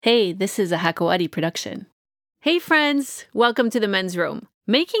Hey, this is a Hakoadi production. Hey friends, welcome to the Men's Room.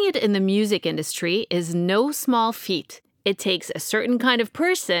 Making it in the music industry is no small feat. It takes a certain kind of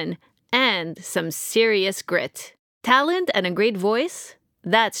person and some serious grit. Talent and a great voice?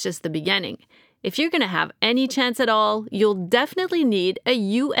 That's just the beginning. If you're going to have any chance at all, you'll definitely need a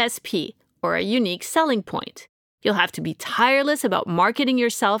USP, or a unique selling point. You'll have to be tireless about marketing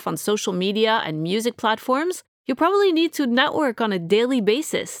yourself on social media and music platforms. You'll probably need to network on a daily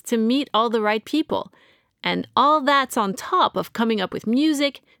basis to meet all the right people. And all that's on top of coming up with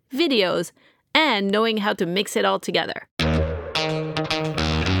music, videos, and knowing how to mix it all together.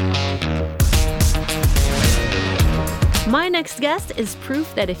 My next guest is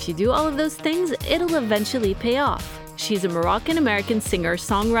proof that if you do all of those things, it'll eventually pay off. She's a Moroccan-American singer,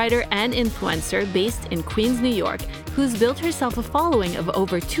 songwriter, and influencer based in Queens, New York, who's built herself a following of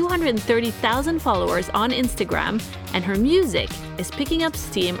over 230,000 followers on Instagram, and her music is picking up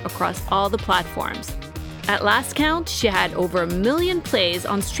steam across all the platforms. At last count, she had over 1 million plays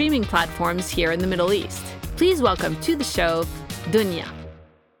on streaming platforms here in the Middle East. Please welcome to the show, Dunya.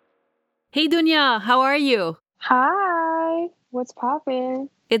 Hey Dunya, how are you? Hi, what's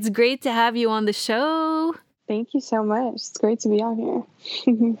poppin'? It's great to have you on the show. Thank you so much. It's great to be on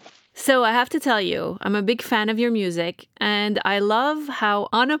here. So I have to tell you, I'm a big fan of your music, and I love how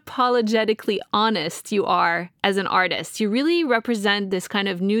unapologetically honest you are as an artist. You really represent this kind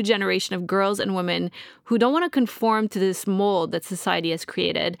of new generation of girls and women who don't want to conform to this mold that society has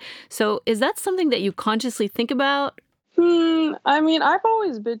created. So is that something that you consciously think about? I've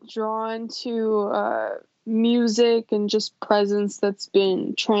always been drawn to music and just presence that's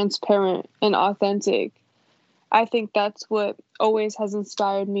been transparent and authentic. I think that's what always has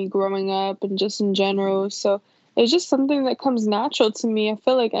inspired me growing up and just in general. So it's just something that comes natural to me. I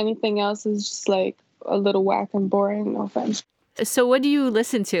feel like anything else is just like a little whack and boring, no offense. So what do you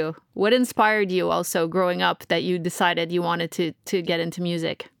listen to? What inspired you also growing up that you decided you wanted to get into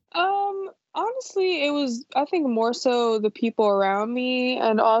music? Honestly, it was, I think, more so the people around me,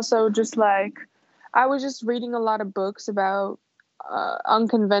 and also just like I was just reading a lot of books about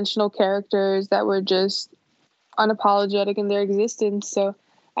unconventional characters that were just unapologetic in their existence. So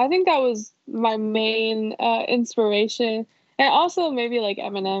I think that was my main inspiration. And also maybe like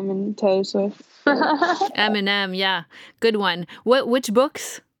Eminem and Taylor Swift. Eminem, yeah. Good one. Which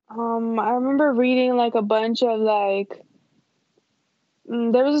books? I remember reading like a bunch of like,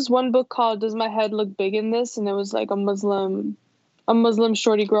 there was this one book called Does My Head Look Big in This? And it was like a Muslim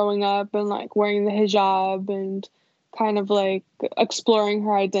shorty growing up and like wearing the hijab and kind of like exploring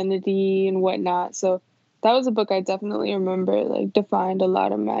her identity and whatnot. So that was a book I definitely remember, like defined a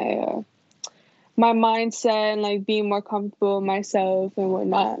lot of my my mindset and like being more comfortable with myself and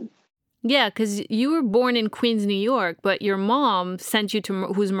whatnot. Yeah, because you were born in Queens, New York, but your mom sent you to,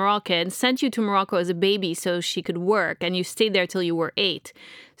 who's Moroccan, sent you to Morocco as a baby so she could work, and you stayed there till you were 8.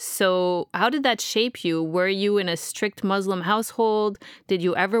 So how did that shape you? Were you in a strict Muslim household? Did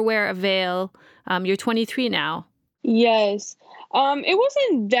you ever wear a veil? You're 23 now. Yes. It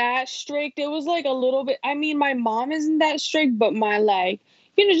wasn't that strict. It was like a little bit, I mean, my mom isn't that strict, but my like,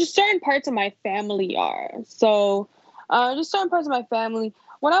 just certain parts of my family are. So, just certain parts of my family.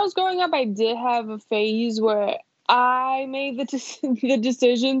 When I was growing up, I did have a phase where I made the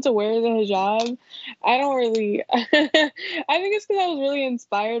decision to wear the hijab. I don't really, I think it's because I was really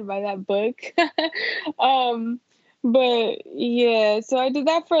inspired by that book. But yeah, so I did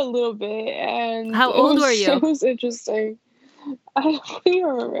that for a little bit, and How old were you? It was interesting. I don't even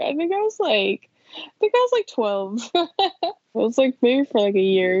remember. I think I was like 12. It was like maybe for like a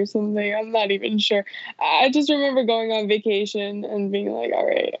year or something. I'm not even sure. I just remember going on vacation and being like, all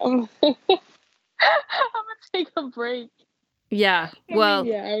right, I'm I'm gonna take a break. Yeah, well,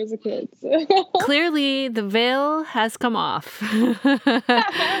 Yeah, I was a kid. So. Clearly the veil has come off.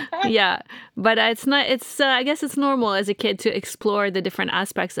 Yeah, but it's not. It's I guess it's normal as a kid to explore the different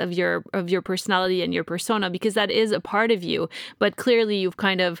aspects of your personality and your persona because that is a part of you. But clearly you've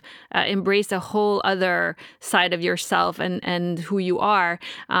kind of embraced a whole other side of yourself and who you are.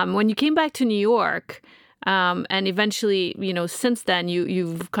 When you came back to New York. And eventually, since then,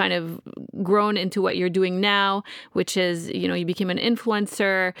 you've kind of grown into what you're doing now, which is, you became an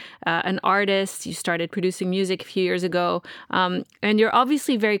influencer, an artist. You started producing music a few years ago. And you're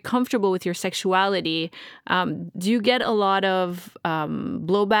obviously very comfortable with your sexuality. Do you get a lot of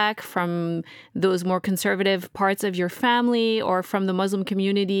blowback from those more conservative parts of your family or from the Muslim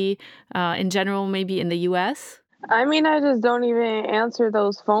community in general, maybe in the U.S.? I mean, I just don't even answer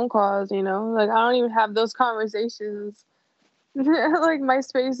those phone calls, Like, I don't even have those conversations. Like, my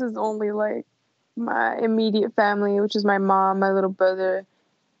space is only, like, my immediate family, which is my mom, my little brother,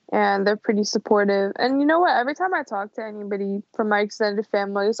 and they're pretty supportive. And you know what? Every time I talk to anybody from my extended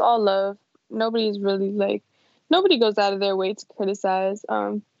family, it's all love. Nobody's really like, nobody goes out of their way to criticize.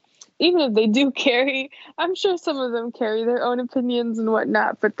 Even if they do carry, I'm sure some of them carry their own opinions and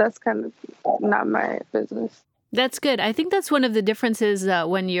whatnot, but that's kind of not my business. That's good. I think that's one of the differences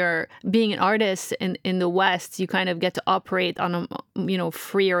when you're being an artist in the West, you kind of get to operate on a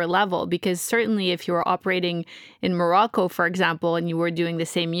freer level, because certainly if you were operating in Morocco, for example, and you were doing the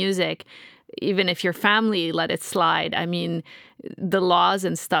same music, even if your family let it slide, I mean, the laws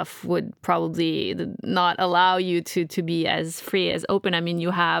and stuff would probably not allow you to be as free, as open. I mean,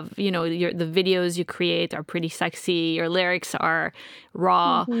 you have, the videos you create are pretty sexy. Your lyrics are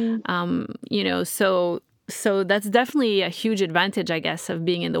raw, so that's definitely a huge advantage, I guess, of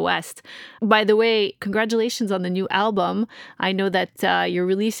being in the West. By the way, congratulations on the new album. I know that you're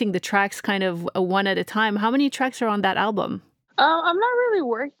releasing the tracks kind of one at a time. How many tracks are on that album? I'm not really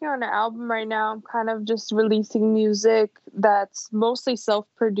working on an album right now. I'm kind of just releasing music that's mostly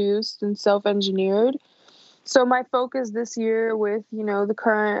self-produced and self-engineered. So my focus this year with, the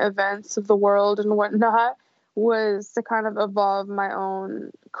current events of the world and whatnot was to kind of evolve my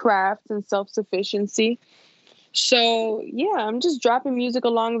own craft and self-sufficiency. So yeah, I'm just dropping music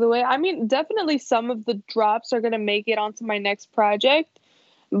along the way. I mean, definitely some of the drops are gonna make it onto my next project,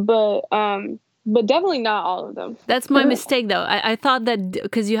 but definitely not all of them. That's my mistake, though. I thought that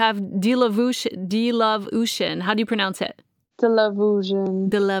because you have D Love Ocean. How do you pronounce it? Television.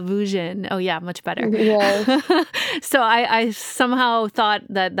 De La Vusion. Oh, yeah, much better. Yes. So I somehow thought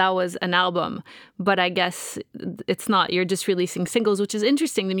that was an album, but I guess it's not. You're just releasing singles, which is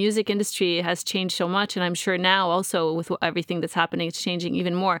interesting. The music industry has changed so much, and I'm sure now also with everything that's happening, it's changing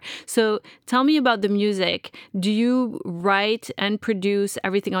even more. So tell me about the music. Do you write and produce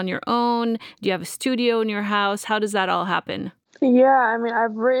everything on your own? Do you have a studio in your house? How does that all happen? Yeah, I mean,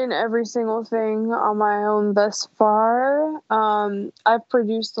 I've written every single thing on my own thus far. I've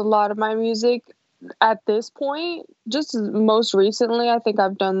produced a lot of my music at this point. Just most recently, I think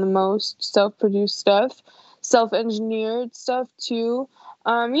I've done the most self-produced stuff, self-engineered stuff too.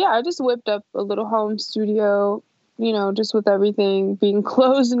 Yeah, I just whipped up a little home studio, just with everything being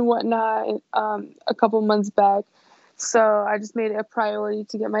closed and whatnot, a couple months back. So I just made it a priority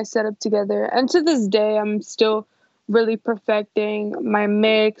to get my setup together. And to this day, I'm still really perfecting my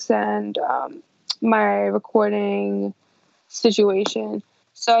mix and my recording situation.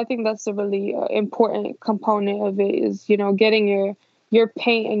 So I think that's a really important component of it is, getting your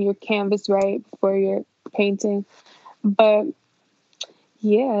paint and your canvas right before you're painting. But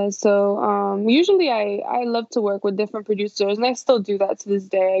yeah, so usually I love to work with different producers, and I still do that to this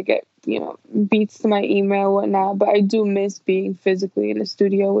day. I get, beats to my email, whatnot, but I do miss being physically in the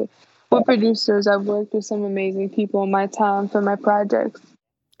studio with producers. I've worked with some amazing people in my time for my projects.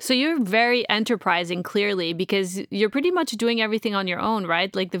 So you're very enterprising, clearly, because you're pretty much doing everything on your own,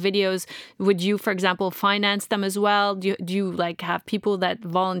 right? Like the videos, would you, for example, finance them as well? Do you like have people that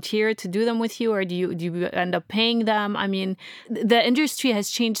volunteer to do them with you, or do you end up paying them? I mean, the industry has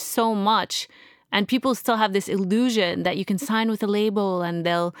changed so much. And people still have this illusion that you can sign with a label and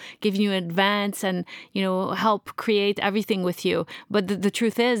they'll give you an advance and, help create everything with you. But the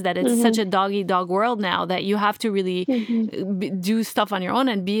truth is that it's such a dog-eat-dog world now that you have to really do stuff on your own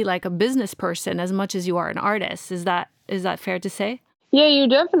and be like a business person as much as you are an artist. Is that fair to say? Yeah, you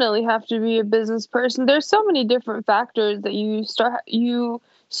definitely have to be a business person. There's so many different factors that you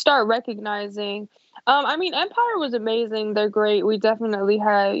start recognizing. I mean, Empire was amazing. They're great. We definitely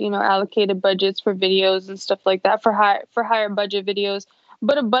had, allocated budgets for videos and stuff like that for higher budget videos.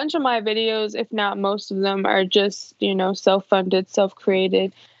 But a bunch of my videos, if not most of them, are just, self-funded,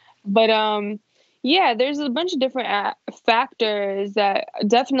 self-created. But yeah, there's a bunch of different factors that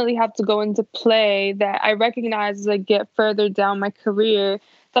definitely have to go into play that I recognize as I get further down my career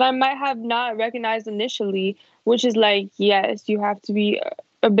that I might have not recognized initially, which is like, yes, you have to be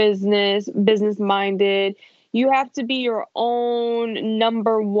a business minded. You have to be your own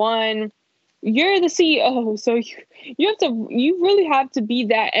number one. You're the CEO, so you really have to be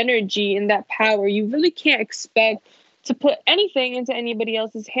that energy and that power. You really can't expect to put anything into anybody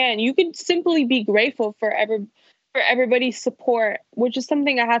else's hand. You could simply be grateful for everybody's support, which is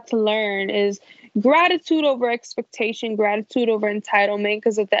something I had to learn is gratitude over expectation, gratitude over entitlement,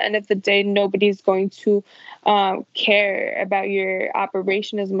 because at the end of the day, nobody's going to care about your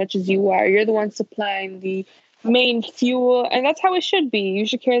operation as much as you are. You're the one supplying the main fuel, and that's how it should be. You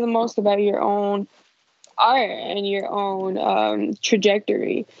should care the most about your own art and your own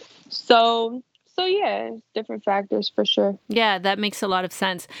trajectory. So yeah, different factors for sure. Yeah, that makes a lot of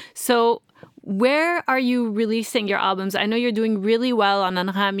sense. So where are you releasing your albums? I know you're doing really well on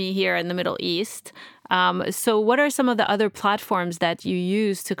Anghami here in the Middle East. So what are some of the other platforms that you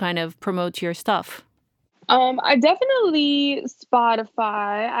use to kind of promote your stuff? I definitely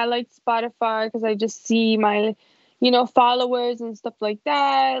Spotify. I like Spotify because I just see my, followers and stuff like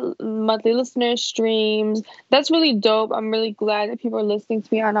that, monthly listeners, streams. That's really dope. I'm really glad that people are listening to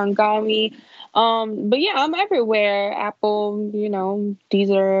me on Angami. But yeah, I'm everywhere. Apple,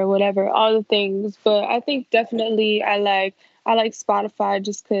 Deezer, whatever, all the things. But I think definitely I like Spotify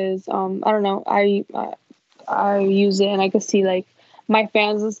just because I don't know, I use it and I can see like my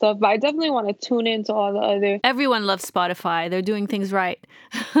fans and stuff, but I definitely want to tune into all the other. Everyone loves Spotify. They're doing things right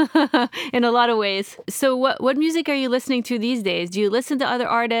in a lot of ways. So what music are you listening to these days? Do you listen to other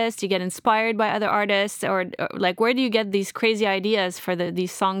artists? Do you get inspired by other artists, or like where do you get these crazy ideas for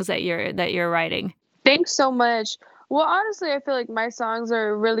these songs that you're writing? Thanks so much. Well, honestly, I feel like my songs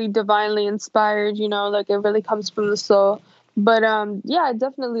are really divinely inspired, like it really comes from the soul. But yeah, I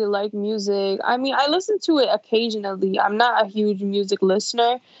definitely like music. I mean, I listen to it occasionally. I'm not a huge music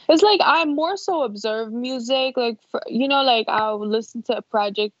listener. It's like I more so observe music. Like like I'll listen to a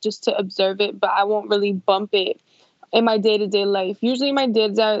project just to observe it, but I won't really bump it in my day-to-day life. Usually in my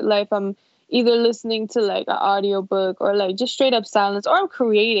day-to-day life, I'm either listening to like an audiobook or like just straight up silence, or I'm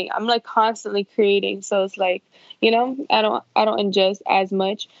creating. I'm like constantly creating. So it's like, I don't ingest as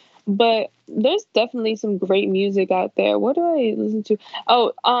much. But there's definitely some great music out there. What do I listen to?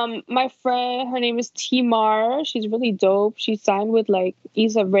 Oh, my friend, her name is Timar. She's really dope. She signed with like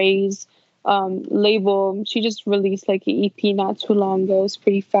Issa Rae's label. She just released like an EP not too long ago. It's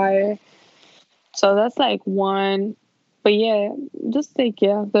pretty fire. So that's like one. But yeah, just like,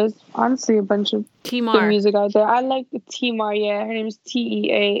 yeah, there's honestly a bunch of good Timar. music out there. I like Timar, yeah. Her name is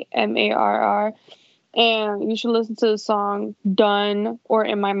Teamarr. And you should listen to the song Done or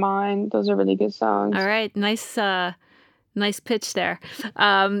In My Mind. Those are really good songs. All right, nice pitch there.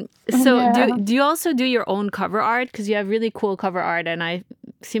 So Yeah. do you also do your own cover art? Because you have really cool cover art, and I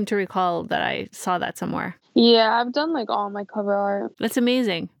seem to recall that I saw that somewhere. Yeah, I've done like all my cover art. That's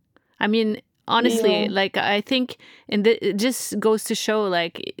amazing. I mean, honestly, Yeah. like I think it just goes to show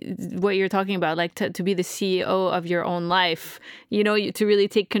like what you're talking about, like to be the CEO of your own life, to really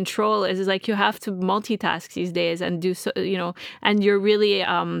take control is like you have to multitask these days and do so, and you're really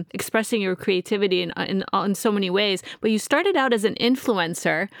expressing your creativity in so many ways. But you started out as an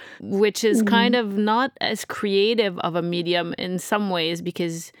influencer, which is kind Mhm. of not as creative of a medium in some ways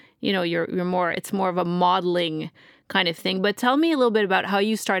because you're more, it's more of a modeling kind of thing. But tell me a little bit about how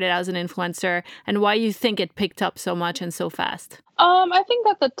you started as an influencer and why you think it picked up so much and so fast. I think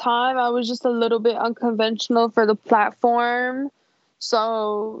at the time I was just a little bit unconventional for the platform.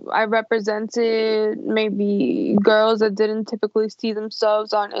 So I represented maybe girls that didn't typically see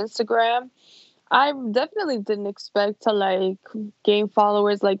themselves on Instagram. I definitely didn't expect to like gain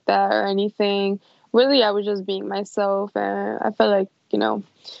followers like that or anything. Really, I was just being myself, and I felt like,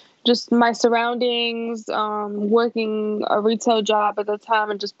 just my surroundings, working a retail job at the time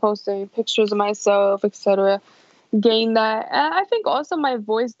and just posting pictures of myself, etc. Gained that. And I think also my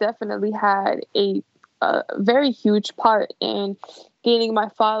voice definitely had a very huge part in gaining my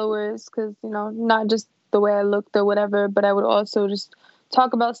followers because, not just the way I looked or whatever, but I would also just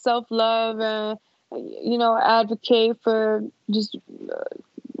talk about self-love and, advocate for just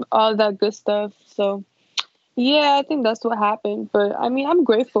all that good stuff. So, yeah, I think that's what happened. But I mean, I'm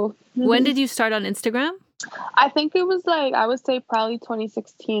grateful. When did you start on Instagram? I think it was like, I would say probably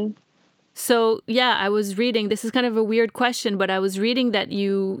 2016. So, yeah, I was reading, this is kind of a weird question, but I was reading that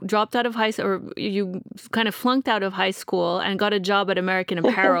you dropped out of high school, or you kind of flunked out of high school and got a job at American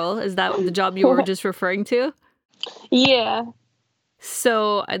Apparel. Is that the job you were just referring to? Yeah.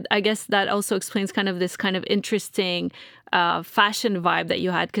 So I guess that also explains kind of this kind of interesting fashion vibe that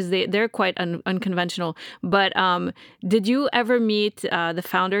you had, because they're quite unconventional. But did you ever meet the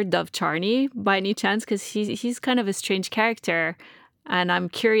founder, Dov Charney, by any chance? Because he's kind of a strange character. And I'm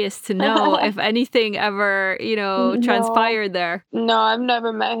curious to know if anything ever, No. transpired there. No, I've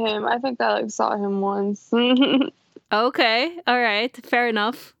never met him. I think I like saw him once. Okay. All right. Fair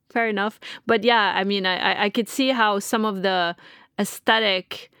enough. Fair enough. But yeah, I mean, I could see how some of the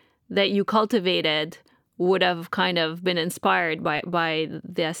aesthetic that you cultivated would have kind of been inspired by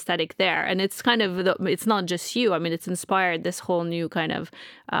the aesthetic there. And it's kind of, it's not just you. I mean, it's inspired this whole new kind of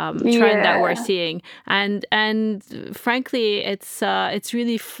trend that we're Yeah. seeing. And frankly, it's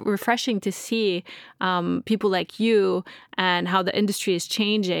really refreshing to see people like you and how the industry is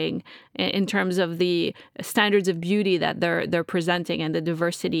changing in terms of the standards of beauty that they're presenting and the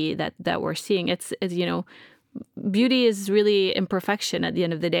diversity that we're seeing. It's beauty is really imperfection at the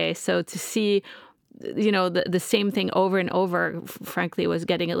end of the day. So to see, the same thing over and over, frankly, was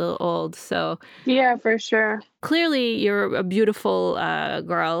getting a little old. So Yeah, for sure. clearly, you're a beautiful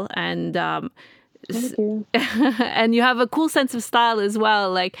girl, and Thank you. and you have a cool sense of style as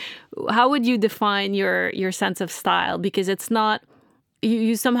well. Like, how would you define your sense of style? Because it's not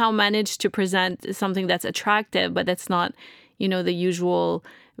you somehow manage to present something that's attractive, but that's not, the usual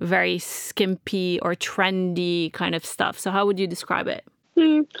very skimpy or trendy kind of stuff. So how would you describe it?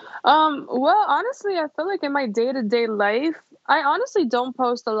 Well, honestly, I feel like in my day-to-day life, I honestly don't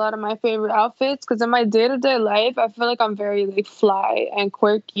post a lot of my favorite outfits because in my day-to-day life, I feel like I'm very like fly and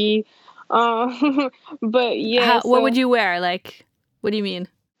quirky. But yeah, What so would you wear? Like, what do you mean?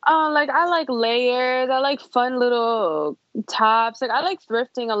 like I like layers. I like fun little tops. Like I like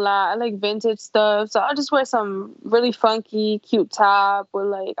thrifting a lot. I like vintage stuff. So I'll just wear some really funky, cute top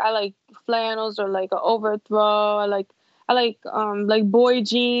with I like flannels or like an overthrow. I like boy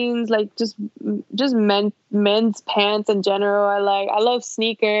jeans, like just men's pants in general. I love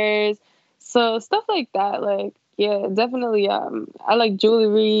sneakers. So stuff like that. Like yeah, definitely I like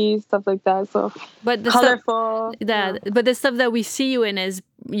jewelry, stuff like that. So But the stuff colorful. but the stuff that we see you in is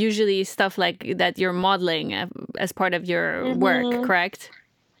usually stuff like that you're modeling as part of your work, Mm-hmm. correct?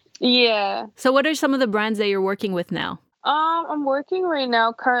 Yeah. So what are some of the brands that you're working with now? I'm working right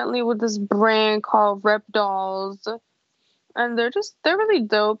now currently with this brand called Rep Dolls. And they're really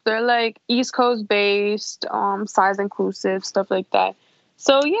dope. They're like East Coast based, size inclusive, stuff like that.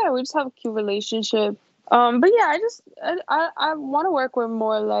 So yeah, we just have a cute relationship. But yeah, I want to work with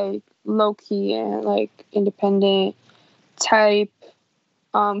more like low key and like independent type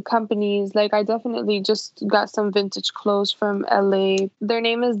companies. Like I definitely just got some vintage clothes from LA. Their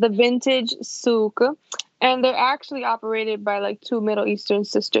name is the Vintage Souk. And they're actually operated by like two Middle Eastern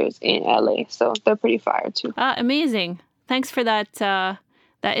sisters in LA. So they're pretty fire too. Ah, amazing. Thanks for that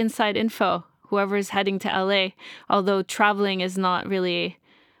inside info. Whoever's heading to LA, although traveling is not really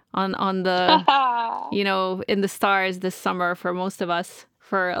on the in the stars this summer for most of us,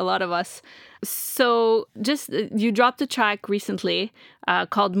 for a lot of us. So just you dropped a track recently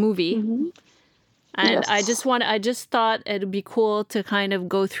called Movie. Mm-hmm. And Yes. I just thought it'd be cool to kind of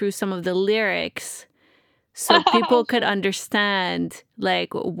go through some of the lyrics so people could Sure. understand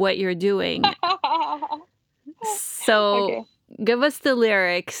like what you're doing. So Okay. give us the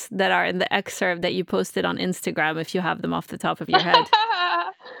lyrics that are in the excerpt that you posted on Instagram if you have them off the top of your head.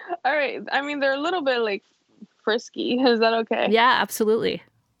 All right. I mean, they're a little bit like frisky. Is that okay? Yeah, absolutely.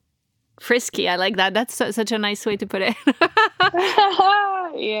 Frisky. I like that. That's such a nice way to put it.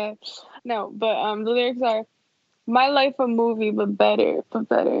 Yeah. No, but the lyrics are my life a movie, but better, but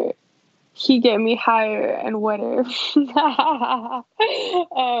better. He get me higher and wetter.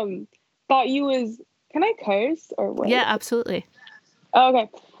 Thought you was. Can I curse or what? Yeah, absolutely. Okay.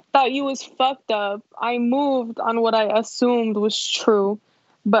 Thought you was fucked up. I moved on what I assumed was true,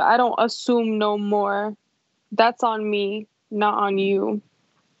 but I don't assume no more. That's on me, not on you.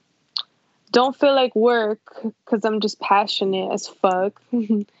 Don't feel like work because I'm just passionate as fuck.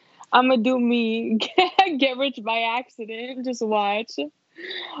 I'ma do me. Get rich by accident. Just watch.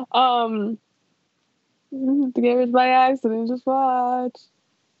 Um, get rich by accident. Just watch.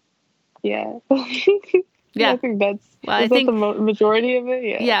 Yeah. Yeah. I think that's Well, I is that the think majority of it.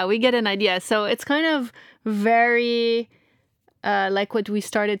 Yeah. yeah, we get an idea. So it's kind of very like what we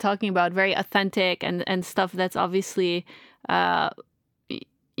started talking about, very authentic and stuff that's obviously uh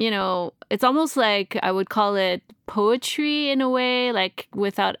it's almost like I would call it poetry in a way, like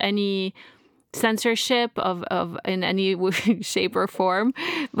without any censorship of in any shape or form.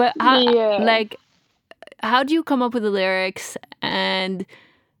 But Yeah. how do you come up with the lyrics? And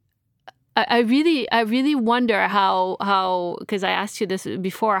I really wonder how because I asked you this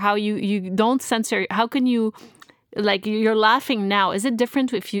before, how you don't censor. How can you, like, you're laughing now? Is it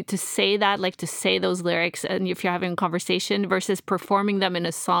different if you to say that, like to say those lyrics, and if you're having a conversation versus performing them in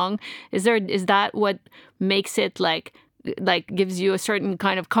a song? Is that what makes it like gives you a certain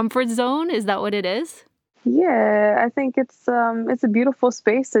kind of comfort zone? Is that what it is? Yeah, I think it's a beautiful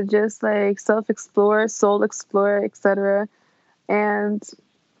space to just like self-explore, soul explore, etc. And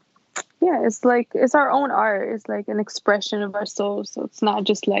yeah, it's like it's our own art. It's like an expression of our soul. So it's not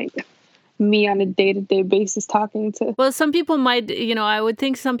just like me on a day-to-day basis talking to. Well, some people might, I would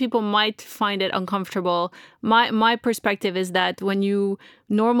think some people might find it uncomfortable. My perspective is that when you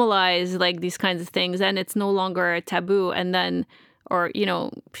normalize like these kinds of things, and it's no longer a taboo, and then or,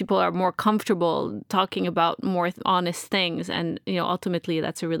 people are more comfortable talking about more honest things. And, ultimately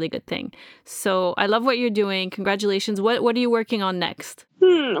that's a really good thing. So I love what you're doing. Congratulations. What are you working on next?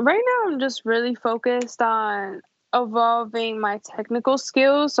 Right now I'm just really focused on evolving my technical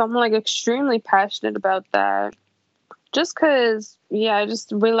skills. So I'm like extremely passionate about that. Just because, I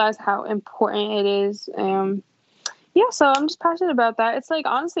just realized how important it is. So I'm just passionate about that. It's like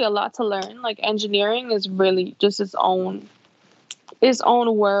honestly a lot to learn. Like engineering is really just its own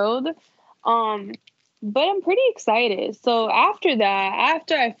world. But I'm pretty excited. So after that,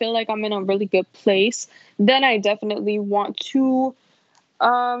 after I feel like I'm in a really good place, then I definitely want to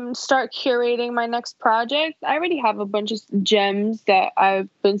start curating my next project. I already have a bunch of gems that I've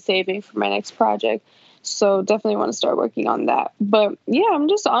been saving for my next project. So definitely want to start working on that. But I'm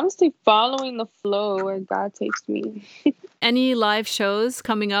just honestly following the flow where God takes me. Any live shows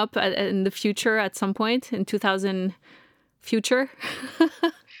coming up in the future at some point in 2000 future?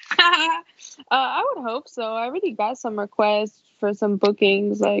 I would hope so. I already got some requests for some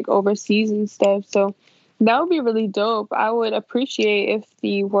bookings like overseas and stuff. So that would be really dope. I would appreciate if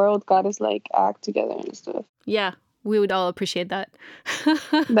the world got its like act together and stuff. Yeah. We would all appreciate that.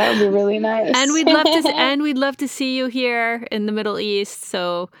 That would be really nice. And we'd love to see you here in the Middle East.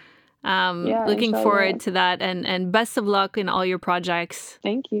 So looking forward to that, and best of luck in all your projects.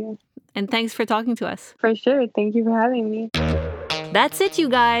 Thank you. And thanks for talking to us. For sure. Thank you for having me. That's it, you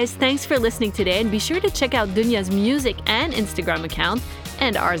guys. Thanks for listening today, and be sure to check out Dunya's music and Instagram account,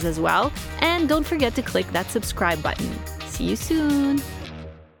 and ours as well. And don't forget to click that subscribe button. See you soon.